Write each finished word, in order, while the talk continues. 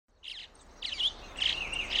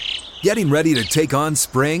Getting ready to take on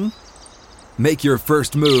spring? Make your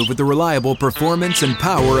first move with the reliable performance and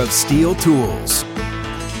power of Steel tools.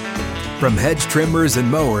 From hedge trimmers and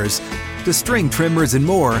mowers to string trimmers and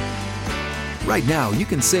more, right now you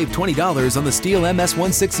can save $20 on the Steel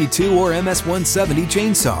MS-162 or MS-170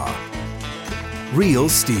 chainsaw. Real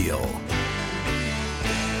Steel.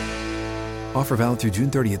 Offer valid through June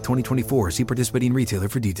 30th, 2024. See participating retailer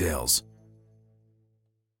for details.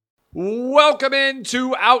 Welcome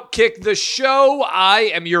into Outkick the Show.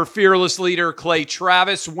 I am your fearless leader, Clay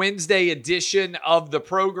Travis. Wednesday edition of the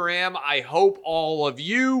program. I hope all of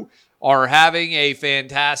you are having a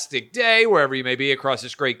fantastic day wherever you may be across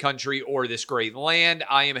this great country or this great land.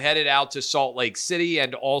 I am headed out to Salt Lake City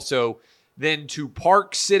and also then to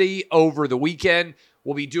Park City over the weekend.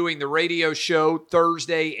 We'll be doing the radio show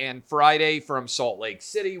Thursday and Friday from Salt Lake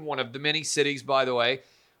City, one of the many cities, by the way,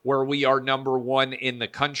 where we are number one in the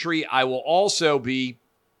country. I will also be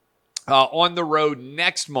on the road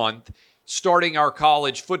next month, starting our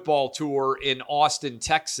college football tour in Austin,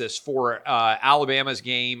 Texas for Alabama's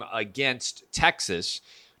game against Texas,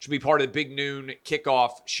 which will be part of the Big Noon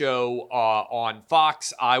kickoff show on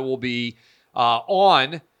Fox. I will be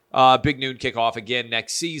on Big Noon kickoff again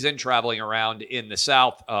next season, traveling around in the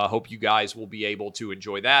South. Hope you guys will be able to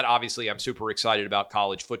enjoy that. Obviously, I'm super excited about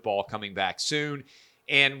college football coming back soon.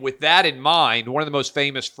 And with that in mind, one of the most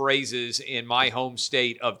famous phrases in my home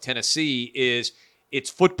state of Tennessee is, "It's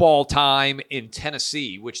football time in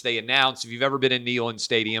Tennessee," which they announced, if you've ever been in Neyland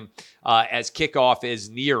Stadium, as kickoff is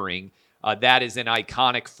nearing. That is an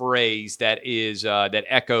iconic phrase that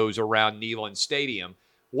echoes around Neyland Stadium.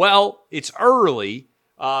 Well, it's early,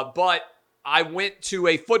 but I went to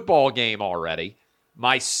a football game already.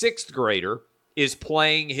 My sixth grader is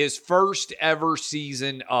playing his first ever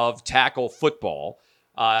season of tackle football.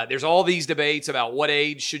 There's all these debates about what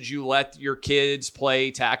age should you let your kids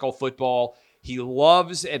play tackle football. He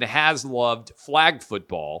loves and has loved flag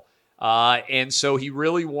football, and so he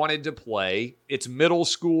really wanted to play. It's middle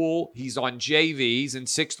school. He's on JVs in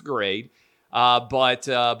sixth grade,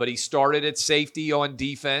 but he started at safety on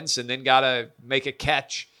defense and then got to make a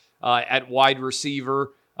catch at wide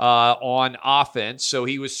receiver on offense. So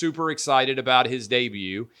he was super excited about his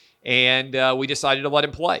debut, and we decided to let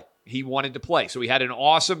him play. He wanted to play. So we had an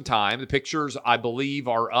awesome time. The pictures, I believe,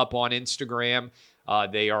 are up on Instagram.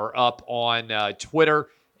 They are up on Twitter,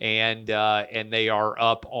 and they are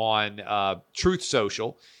up on Truth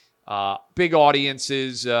Social. Big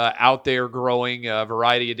audiences out there growing, a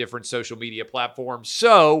variety of different social media platforms.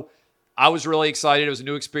 So I was really excited. It was a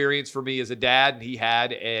new experience for me as a dad, and he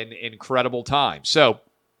had an incredible time. So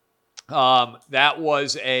that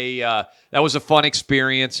was a fun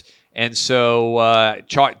experience. And so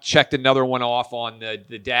checked another one off on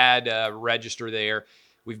the dad register there.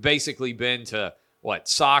 We've basically been to,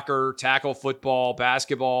 soccer, tackle football,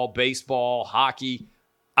 basketball, baseball, hockey.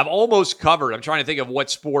 I've almost covered. I'm trying to think of what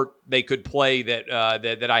sport they could play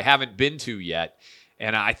that I haven't been to yet.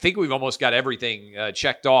 And I think we've almost got everything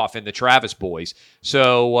checked off in the Travis boys.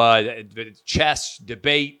 So chess,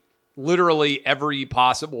 debate, literally every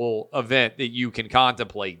possible event that you can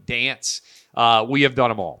contemplate, dance. We have done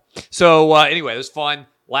them all. So anyway, it was fun.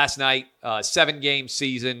 Last night, 7-game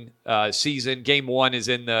season. Game one is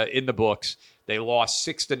in the books. They lost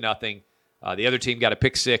 6-0. The other team got a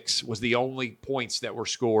pick six. Was the only points that were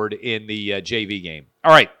scored in the JV game.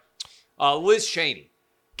 All right, Liz Cheney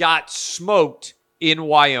got smoked in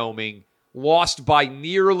Wyoming. Lost by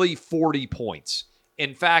nearly 40 points.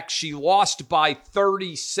 In fact, she lost by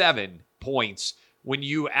 37 points when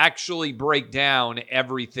you actually break down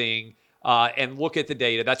everything. And look at the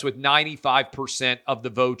data. That's with 95% of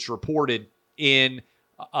the votes reported in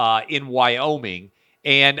Wyoming.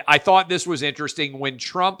 And I thought this was interesting when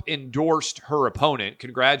Trump endorsed her opponent.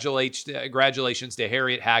 Congratulations to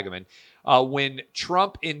Harriet Hageman. When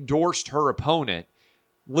Trump endorsed her opponent,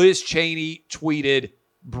 Liz Cheney tweeted,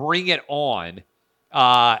 "Bring it on."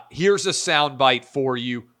 Here's a soundbite for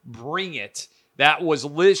you. Bring it. That was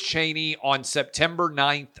Liz Cheney on September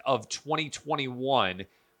 9th of 2021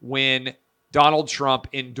 when Donald Trump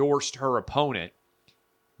endorsed her opponent.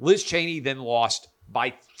 Liz Cheney then lost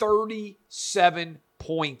by 37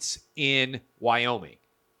 points in Wyoming.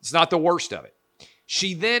 It's not the worst of it.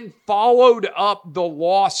 She then followed up the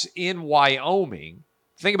loss in Wyoming.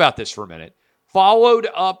 Think about this for a minute. Followed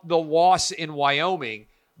up the loss in Wyoming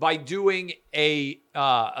by doing a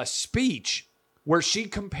speech where she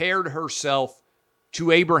compared herself to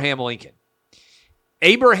Abraham Lincoln.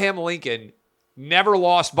 Abraham Lincoln never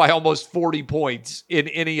lost by almost 40 points in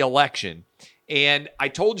any election. And I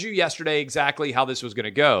told you yesterday exactly how this was going to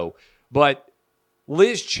go. But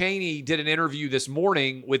Liz Cheney did an interview this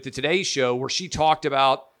morning with the Today Show where she talked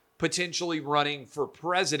about potentially running for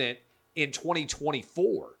president in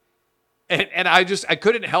 2024. And I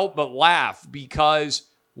couldn't help but laugh because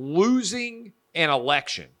losing an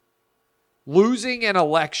election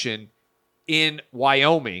in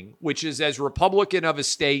Wyoming, which is as Republican of a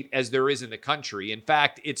state as there is in the country. In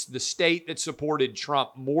fact, it's the state that supported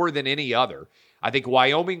Trump more than any other. I think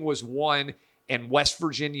Wyoming was 1 and West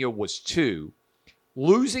Virginia was 2.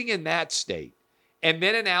 Losing in that state and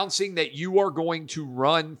then announcing that you are going to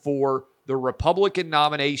run for the Republican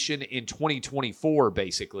nomination in 2024,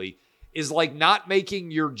 basically, is like not making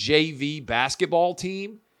your JV basketball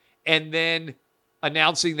team and then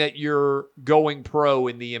announcing that you're going pro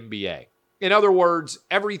in the NBA. In other words,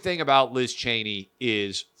 everything about Liz Cheney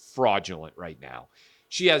is fraudulent right now.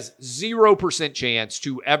 She has 0% chance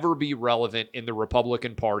to ever be relevant in the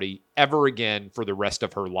Republican Party ever again for the rest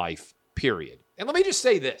of her life, period. And let me just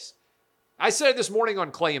say this. I said it this morning on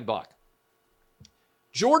Clay and Buck.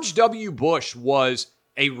 George W. Bush was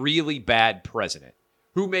a really bad president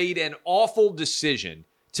who made an awful decision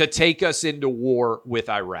to take us into war with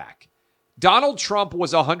Iraq. Donald Trump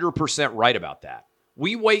was 100% right about that.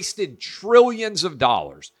 We wasted trillions of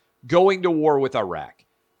dollars going to war with Iraq.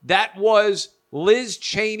 That was Liz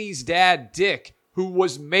Cheney's dad, Dick, who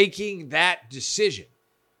was making that decision.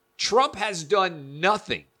 Trump has done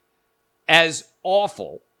nothing as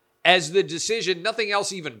awful as the decision, nothing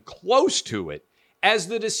else even close to it, as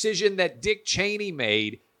the decision that Dick Cheney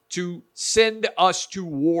made to send us to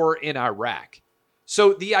war in Iraq.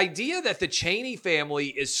 So the idea that the Cheney family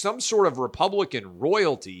is some sort of Republican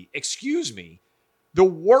royalty, excuse me, the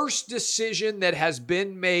worst decision that has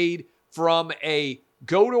been made from a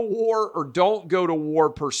go to war or don't go to war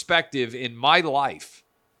perspective in my life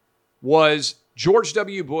was George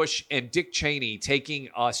W. Bush and Dick Cheney taking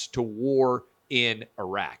us to war in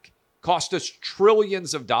Iraq. Cost us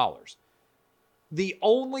trillions of dollars. The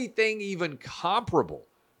only thing even comparable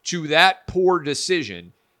to that poor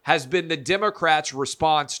decision has been the Democrats'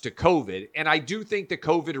 response to COVID. And I do think the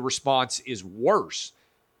COVID response is worse.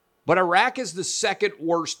 But Iraq is the second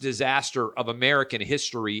worst disaster of American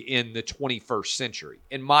history in the 21st century,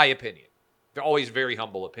 in my opinion. They're always very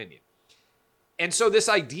humble opinion. And so this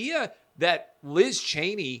idea that Liz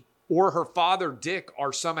Cheney or her father Dick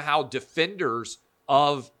are somehow defenders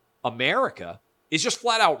of America is just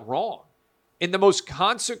flat out wrong. In the most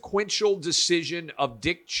consequential decision of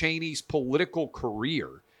Dick Cheney's political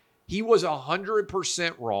career, he was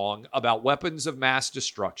 100% wrong about weapons of mass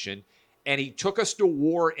destruction, and he took us to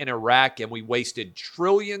war in Iraq, and we wasted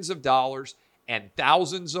trillions of dollars and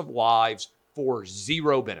thousands of lives for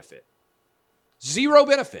zero benefit. Zero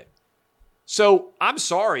benefit. So I'm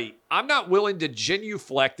sorry, I'm not willing to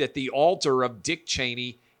genuflect at the altar of Dick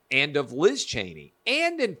Cheney and of Liz Cheney.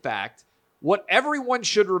 And in fact, what everyone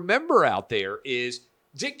should remember out there is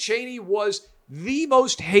Dick Cheney was the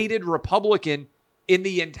most hated Republican in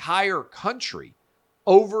the entire country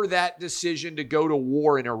over that decision to go to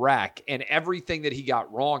war in Iraq and everything that he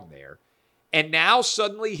got wrong there. And now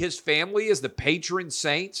suddenly his family is the patron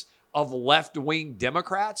saints of left-wing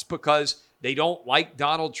Democrats because they don't like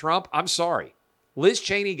Donald Trump. I'm sorry. Liz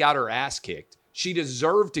Cheney got her ass kicked. She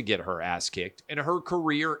deserved to get her ass kicked, and her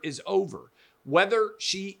career is over. Whether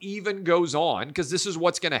she even goes on, because this is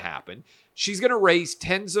what's going to happen, she's going to raise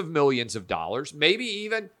tens of millions of dollars, maybe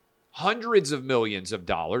even hundreds of millions of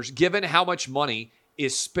dollars, given how much money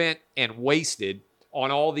is spent and wasted on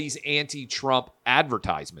all these anti-Trump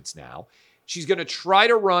advertisements now. She's going to try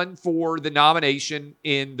to run for the nomination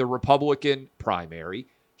in the Republican primary.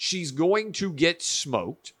 She's going to get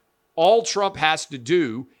smoked. All Trump has to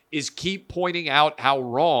do is keep pointing out how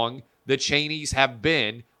wrong the Cheneys have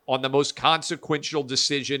been on the most consequential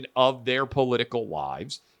decision of their political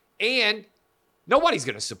lives. And nobody's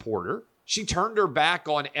going to support her. She turned her back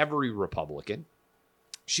on every Republican.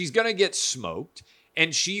 She's going to get smoked.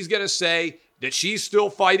 And she's going to say that she's still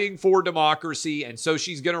fighting for democracy. And so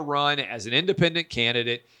she's going to run as an independent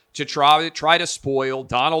candidate to try to spoil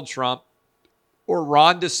Donald Trump or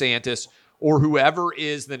Ron DeSantis or whoever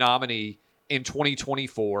is the nominee in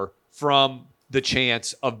 2024 from the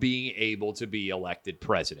chance of being able to be elected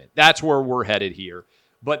president. That's where we're headed here.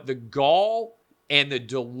 But the gall and the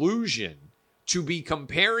delusion to be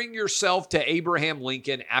comparing yourself to Abraham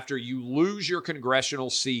Lincoln after you lose your congressional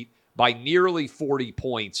seat by nearly 40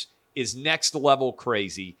 points is next level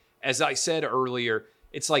crazy. As I said earlier,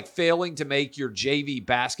 it's like failing to make your JV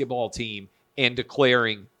basketball team and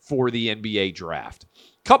declaring for the NBA draft.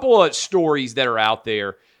 Couple of stories that are out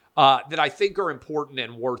there that I think are important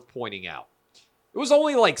and worth pointing out. It was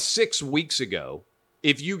only like 6 weeks ago,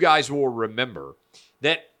 if you guys will remember,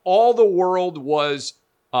 that all the world was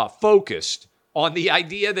focused on the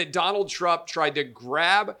idea that Donald Trump tried to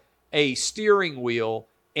grab a steering wheel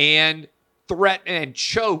and threatened and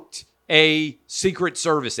choked a Secret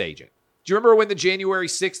Service agent. Do you remember when the January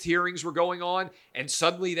 6th hearings were going on and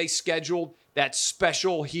suddenly they scheduled that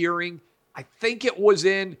special hearing? I think it was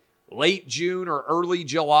in late June or early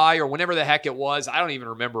July or whenever the heck it was. I don't even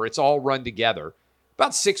remember. It's all run together.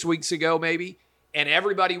 About 6 weeks ago, maybe. And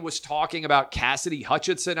everybody was talking about Cassidy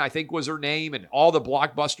Hutchinson, I think was her name, and all the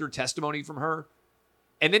blockbuster testimony from her.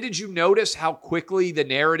 And then did you notice how quickly the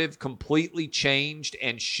narrative completely changed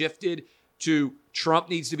and shifted to Trump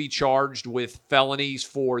needs to be charged with felonies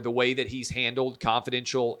for the way that he's handled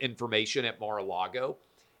confidential information at Mar-a-Lago?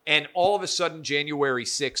 And all of a sudden, January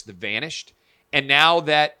 6th vanished. And now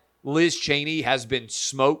that Liz Cheney has been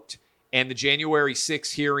smoked and the January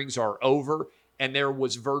 6th hearings are over, and there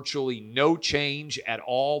was virtually no change at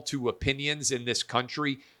all to opinions in this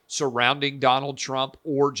country surrounding Donald Trump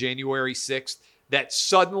or January 6th, that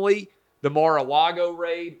suddenly the Mar-a-Lago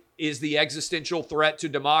raid is the existential threat to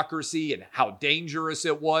democracy and how dangerous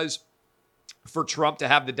it was for Trump to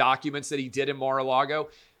have the documents that he did in Mar-a-Lago.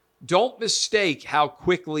 Don't mistake how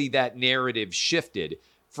quickly that narrative shifted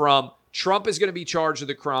from Trump is going to be charged with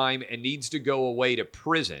a crime and needs to go away to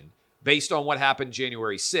prison based on what happened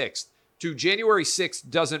January 6th to January 6th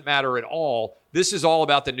doesn't matter at all. This is all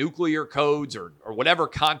about the nuclear codes or whatever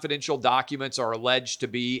confidential documents are alleged to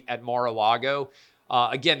be at Mar-a-Lago.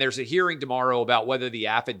 Again, there's a hearing tomorrow about whether the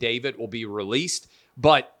affidavit will be released,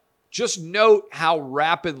 but just note how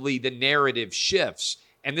rapidly the narrative shifts.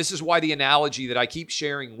 And this is why the analogy that I keep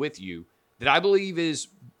sharing with you that I believe is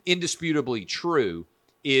indisputably true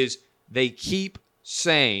is they keep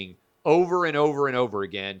saying over and over and over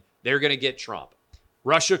again, they're going to get Trump.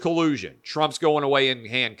 Russia collusion, Trump's going away in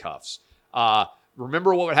handcuffs.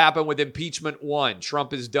 Remember what would happen with impeachment 1,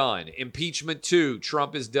 Trump is done. Impeachment 2,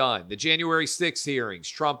 Trump is done. The January 6th hearings,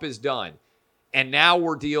 Trump is done. And now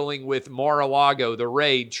we're dealing with Mar-a-Lago, the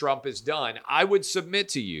raid, Trump is done. I would submit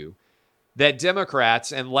to you that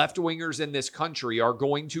Democrats and left-wingers in this country are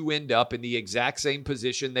going to end up in the exact same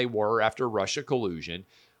position they were after Russia collusion,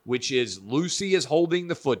 which is Lucy is holding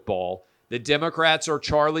the football. The Democrats are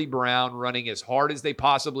Charlie Brown running as hard as they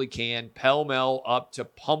possibly can, pell-mell up to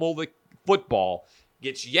pummel the football,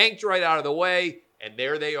 gets yanked right out of the way, and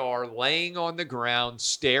there they are laying on the ground,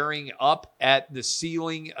 staring up at the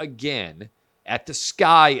ceiling again, at the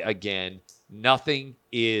sky again. Nothing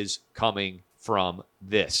is coming from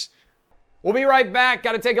this. We'll be right back.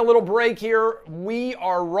 Got to take a little break here. We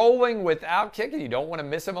are rolling with Outkick, and you don't want to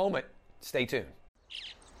miss a moment. Stay tuned.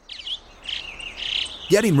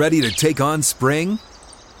 Getting ready to take on spring?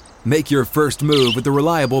 Make your first move with the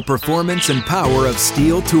reliable performance and power of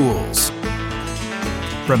Steel tools.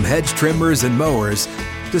 From hedge trimmers and mowers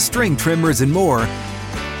to string trimmers and more,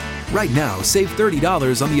 right now save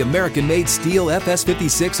 $30 on the American-made Steel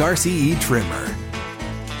FS56 RCE trimmer.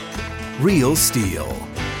 Real Steel.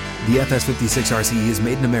 The FS56 RCE is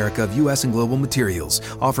made in America of U.S. and global materials.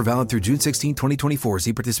 Offer valid through June 16, 2024.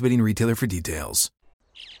 See participating retailer for details.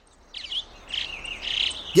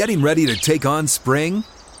 Getting ready to take on spring?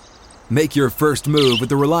 Make your first move with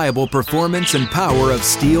the reliable performance and power of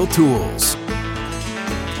Steel tools.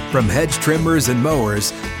 From hedge trimmers and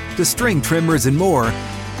mowers to string trimmers and more,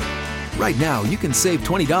 right now you can save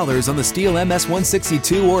 $20 on the Steel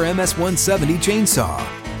MS-162 or MS-170 chainsaw.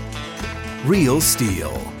 Real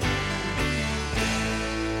Steel.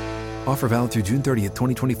 Offer valid through June 30th,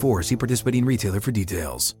 2024. See participating retailer for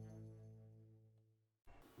details.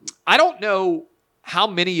 I don't know how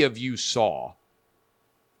many of you saw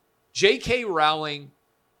J.K. Rowling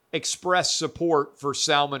express support for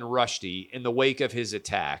Salman Rushdie in the wake of his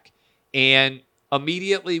attack and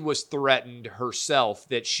immediately was threatened herself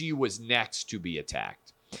that she was next to be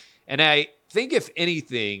attacked. And I think, if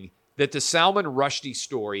anything, that the Salman Rushdie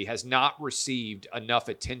story has not received enough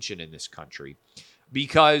attention in this country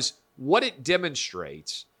because what it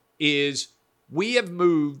demonstrates is we have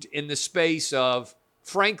moved in the space of,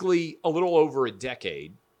 frankly, a little over a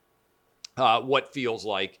decade, what feels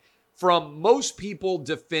like, from most people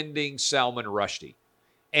defending Salman Rushdie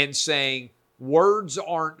and saying words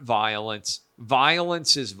aren't violence,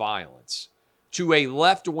 violence is violence, to a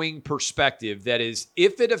left-wing perspective that is,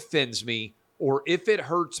 if it offends me or if it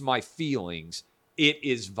hurts my feelings, it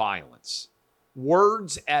is violence.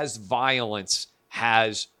 Words as violence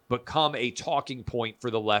has become a talking point for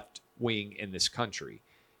the left wing in this country.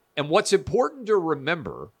 And what's important to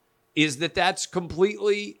remember is that that's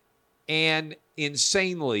completely and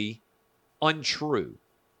insanely untrue.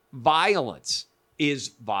 Violence is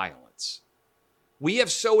violence. We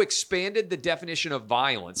have so expanded the definition of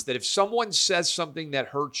violence that if someone says something that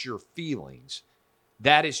hurts your feelings,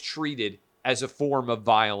 that is treated as a form of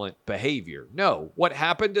violent behavior. No, what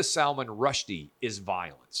happened to Salman Rushdie is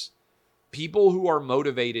violence. People who are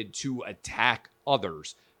motivated to attack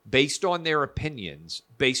others based on their opinions,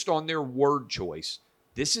 based on their word choice,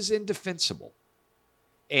 this is indefensible.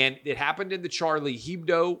 And it happened in the Charlie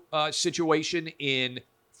Hebdo situation in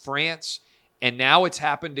France, and now it's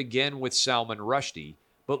happened again with Salman Rushdie.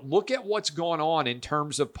 But look at what's gone on in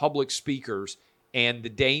terms of public speakers and the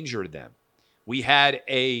danger to them. We had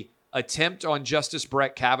an attempt on Justice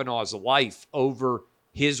Brett Kavanaugh's life over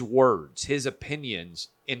his words, his opinions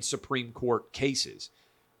in Supreme Court cases.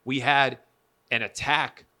 We had an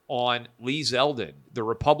attack on Lee Zeldin, the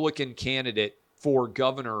Republican candidate for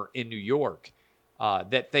governor in New York,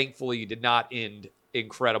 that thankfully did not end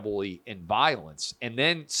incredibly in violence. And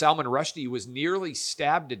then Salman Rushdie was nearly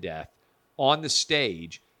stabbed to death on the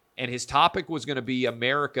stage, and his topic was going to be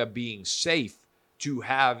America being safe to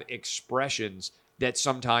have expressions that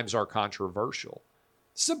sometimes are controversial.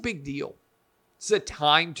 It's a big deal. It's a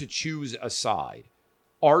time to choose a side.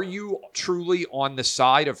 Are you truly on the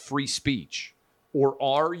side of free speech, or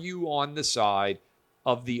are you on the side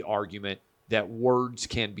of the argument that words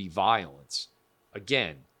can be violence?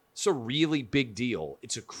 Again, it's a really big deal.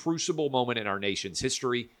 It's a crucible moment in our nation's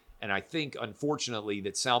history, and I think, unfortunately,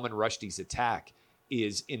 that Salman Rushdie's attack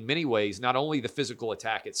is, in many ways, not only the physical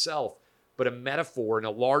attack itself, but a metaphor in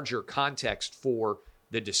a larger context for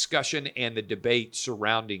the discussion and the debate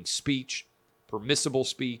surrounding speech, permissible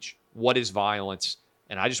speech, what is violence.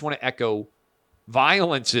 And I just want to echo,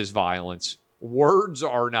 violence is violence. Words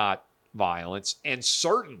are not violence. And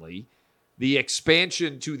certainly the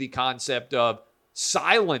expansion to the concept of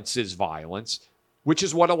silence is violence, which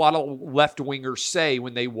is what a lot of left-wingers say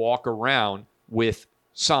when they walk around with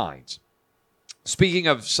signs. Speaking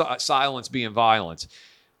of silence being violence,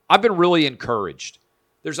 I've been really encouraged.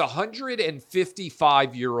 There's a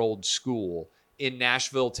 155-year-old school in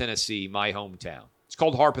Nashville, Tennessee, my hometown. It's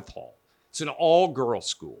called Harpeth Hall. It's an all-girls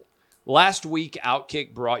school. Last week,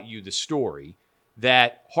 Outkick brought you the story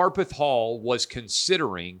that Harpeth Hall was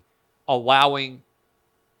considering allowing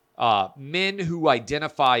men who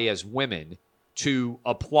identify as women to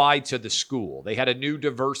apply to the school. They had a new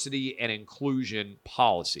diversity and inclusion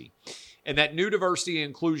policy. And that new diversity and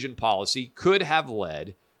inclusion policy could have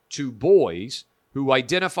led to boys who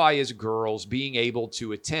identify as girls being able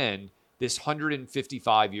to attend this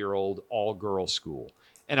 155-year-old all-girls school.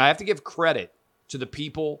 And I have to give credit to the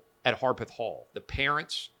people at Harpeth Hall, the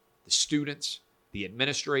parents, the students, the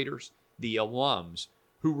administrators, the alums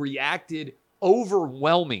who reacted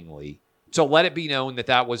overwhelmingly to let it be known that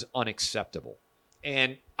that was unacceptable.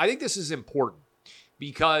 And I think this is important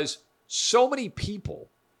because so many people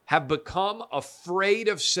have become afraid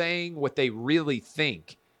of saying what they really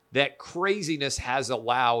think that craziness has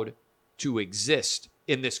allowed to exist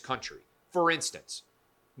in this country. For instance,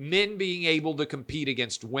 men being able to compete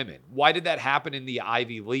against women. Why did that happen in the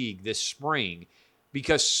Ivy League this spring?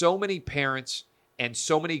 Because so many parents and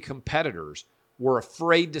so many competitors were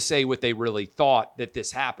afraid to say what they really thought that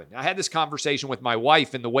this happened. I had this conversation with my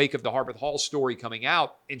wife in the wake of the Harpeth Hall story coming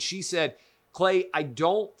out, and she said, Clay, I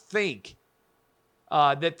don't think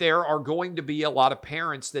that there are going to be a lot of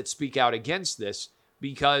parents that speak out against this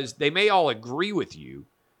because they may all agree with you,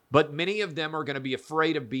 but many of them are going to be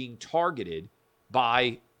afraid of being targeted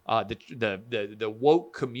by the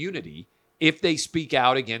woke community if they speak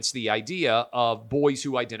out against the idea of boys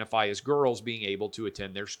who identify as girls being able to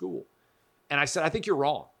attend their school. And I said, I think you're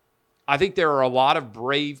wrong. I think there are a lot of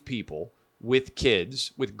brave people with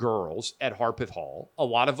kids, with girls at Harpeth Hall, a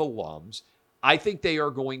lot of alums. I think they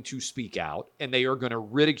are going to speak out and they are going to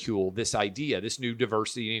ridicule this idea, this new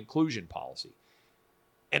diversity and inclusion policy.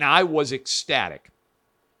 And I was ecstatic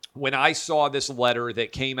when I saw this letter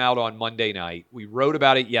that came out on Monday night. We wrote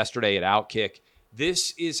about it yesterday at Outkick.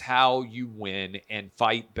 This is how you win and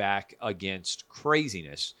fight back against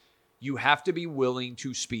craziness. You have to be willing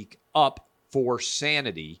to speak up for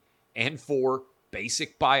sanity and for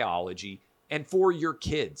basic biology and for your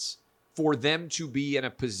kids, for them to be in a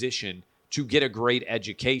position to get a great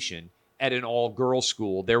education at an all-girls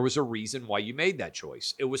school. There was a reason why you made that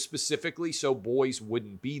choice. It was specifically so boys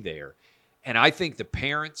wouldn't be there. And I think the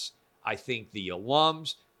parents, I think the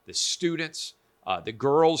alums, the students, the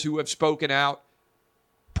girls who have spoken out,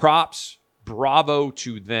 props, bravo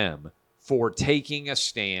to them for taking a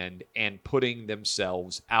stand and putting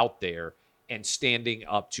themselves out there and standing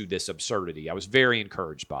up to this absurdity. I was very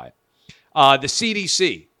encouraged by it. The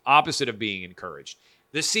CDC, opposite of being encouraged.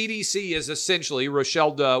 The CDC is essentially,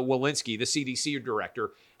 Rochelle Walensky, the CDC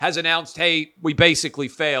director, has announced, hey, we basically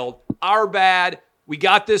failed. Our bad. We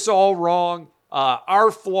got this all wrong.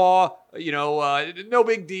 Our flaw, no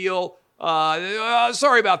big deal.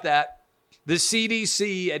 Sorry about that. The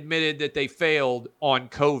CDC admitted that they failed on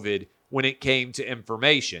COVID when it came to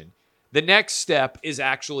information. The next step is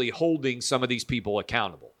actually holding some of these people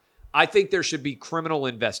accountable. I think there should be criminal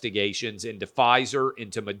investigations into Pfizer,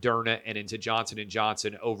 into Moderna, and into Johnson &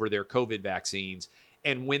 Johnson over their COVID vaccines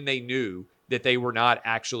and when they knew that they were not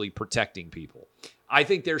actually protecting people. I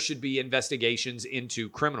think there should be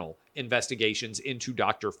criminal investigations into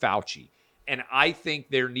Dr. Fauci. And I think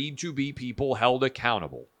there need to be people held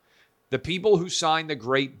accountable. The people who signed the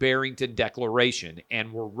Great Barrington Declaration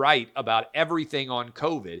and were right about everything on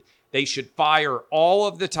COVID, they should fire all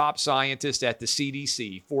of the top scientists at the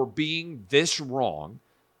CDC for being this wrong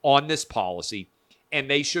on this policy, and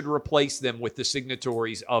they should replace them with the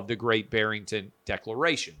signatories of the Great Barrington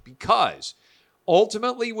Declaration. Because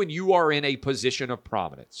ultimately, when you are in a position of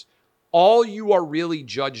prominence, all you are really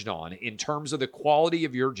judged on in terms of the quality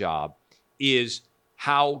of your job is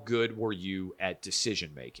how good were you at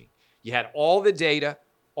decision making. You had all the data,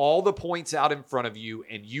 all the points out in front of you,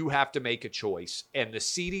 and you have to make a choice. And the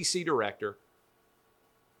CDC director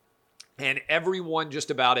and everyone just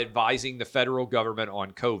about advising the federal government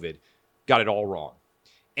on COVID got it all wrong.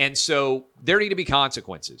 And so there need to be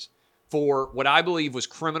consequences for what I believe was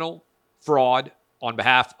criminal fraud on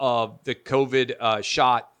behalf of the COVID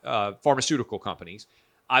shot pharmaceutical companies.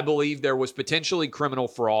 I believe there was potentially criminal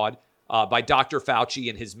fraud by Dr. Fauci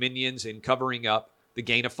and his minions in covering up the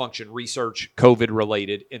gain-of-function research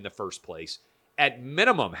COVID-related in the first place. At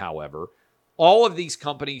minimum, however, all of these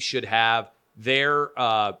companies should have their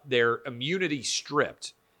immunity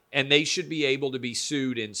stripped, and they should be able to be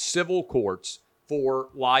sued in civil courts for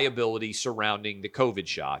liability surrounding the COVID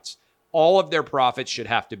shots. All of their profits should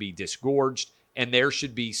have to be disgorged, and there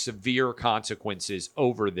should be severe consequences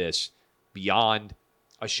over this beyond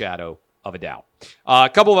a shadow of a doubt.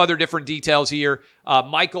 A couple of other different details here.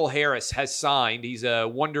 Michael Harris has signed. He's a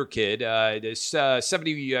wonder kid. This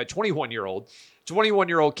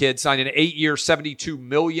 21-year-old kid signed an 8-year, $72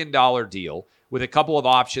 million deal with a couple of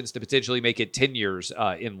options to potentially make it 10 years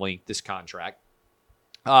in length, this contract.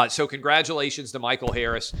 So congratulations to Michael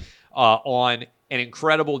Harris on an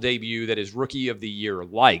incredible debut that is Rookie of the Year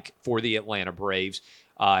for the Atlanta Braves.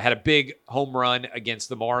 Had a big home run against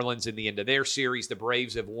the Marlins in the end of their series. The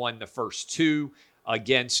Braves have won the first two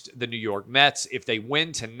against the New York Mets. If they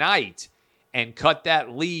win tonight and cut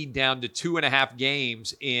that lead down to 2.5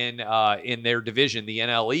 games in their division, the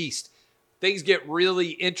NL East, things get really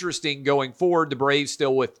interesting going forward. The Braves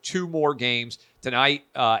still with 2 more games tonight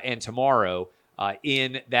and tomorrow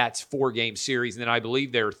in that 4-game series. And then I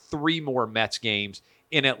believe there are 3 more Mets games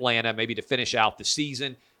in Atlanta, maybe to finish out the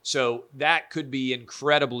season. So that could be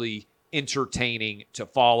incredibly entertaining to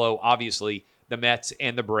follow. Obviously, the Mets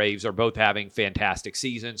and the Braves are both having fantastic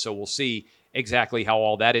seasons, so we'll see exactly how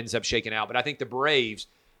all that ends up shaking out. But I think the Braves,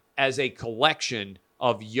 as a collection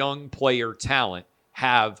of young player talent,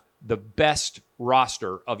 have the best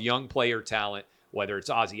roster of young player talent, whether it's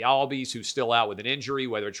Ozzie Albies, who's still out with an injury,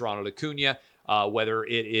 whether it's Ronald Acuna, whether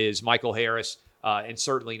it is Michael Harris, and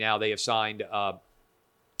certainly now they have signed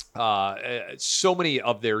so many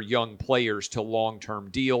of their young players to long-term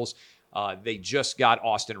deals. They just got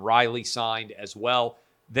Austin Riley signed as well.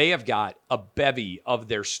 They have got a bevy of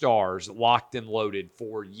their stars locked and loaded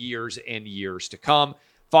for years and years to come.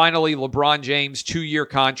 Finally, LeBron James, 2-year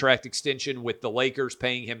contract extension with the Lakers,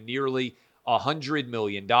 paying him nearly $100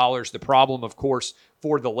 million. The problem, of course,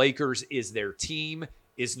 for the Lakers is their team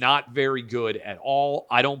is not very good at all.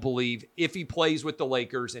 I don't believe if he plays with the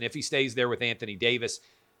Lakers and if he stays there with Anthony Davis,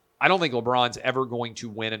 I don't think LeBron's ever going to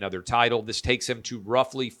win another title. This takes him to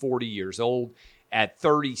roughly 40 years old. At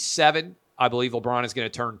 37, I believe LeBron is going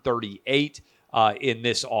to turn 38 in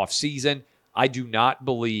this offseason. I do not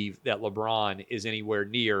believe that LeBron is anywhere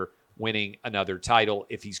near winning another title.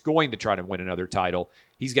 If he's going to try to win another title,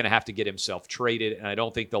 he's going to have to get himself traded. And I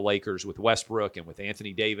don't think the Lakers with Westbrook and with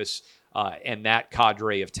Anthony Davis and that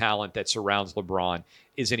cadre of talent that surrounds LeBron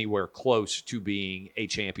is anywhere close to being a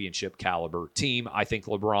championship caliber team. I think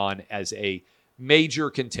LeBron as a major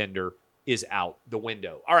contender is out the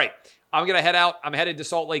window. All right, I'm going to head out. I'm headed to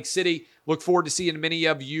Salt Lake City. Look forward to seeing many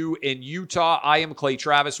of you in Utah. I am Clay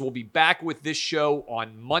Travis. We'll be back with this show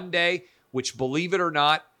on Monday, which, believe it or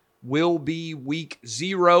not, will be week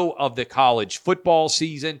 0 of the college football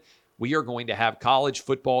season. We are going to have college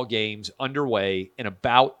football games underway in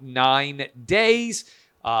about 9 days.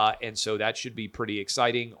 And so that should be pretty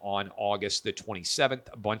exciting on August the 27th.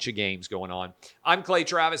 A bunch of games going on. I'm Clay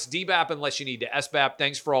Travis, DBAP unless you need to SBAP.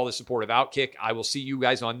 Thanks for all the support of Outkick. I will see you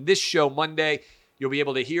guys on this show Monday. You'll be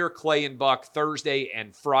able to hear Clay and Buck Thursday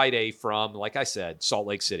and Friday from, like I said, Salt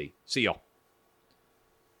Lake City. See y'all.